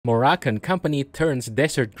Moroccan company turns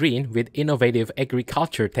desert green with innovative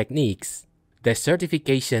agriculture techniques.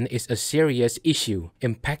 Desertification is a serious issue,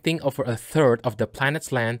 impacting over a third of the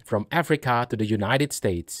planet's land from Africa to the United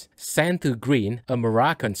States. Sand to Green, a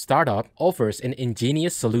Moroccan startup, offers an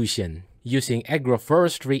ingenious solution. Using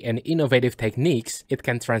agroforestry and innovative techniques, it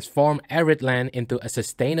can transform arid land into a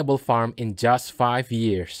sustainable farm in just 5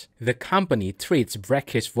 years. The company treats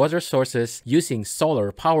brackish water sources using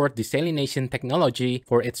solar-powered desalination technology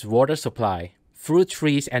for its water supply. Fruit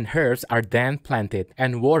trees and herbs are then planted,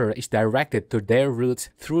 and water is directed to their roots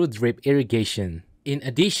through drip irrigation. In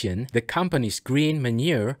addition, the company's green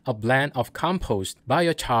manure, a blend of compost,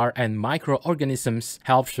 biochar, and microorganisms,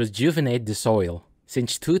 helps rejuvenate the soil.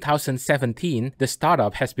 Since 2017, the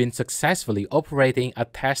startup has been successfully operating a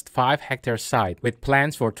test 5-hectare site with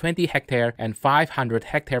plans for 20-hectare and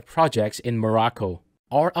 500-hectare projects in Morocco.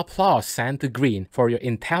 Our applause Sand to Green for your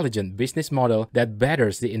intelligent business model that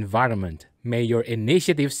betters the environment. May your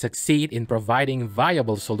initiative succeed in providing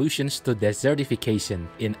viable solutions to desertification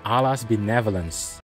in Allah's benevolence.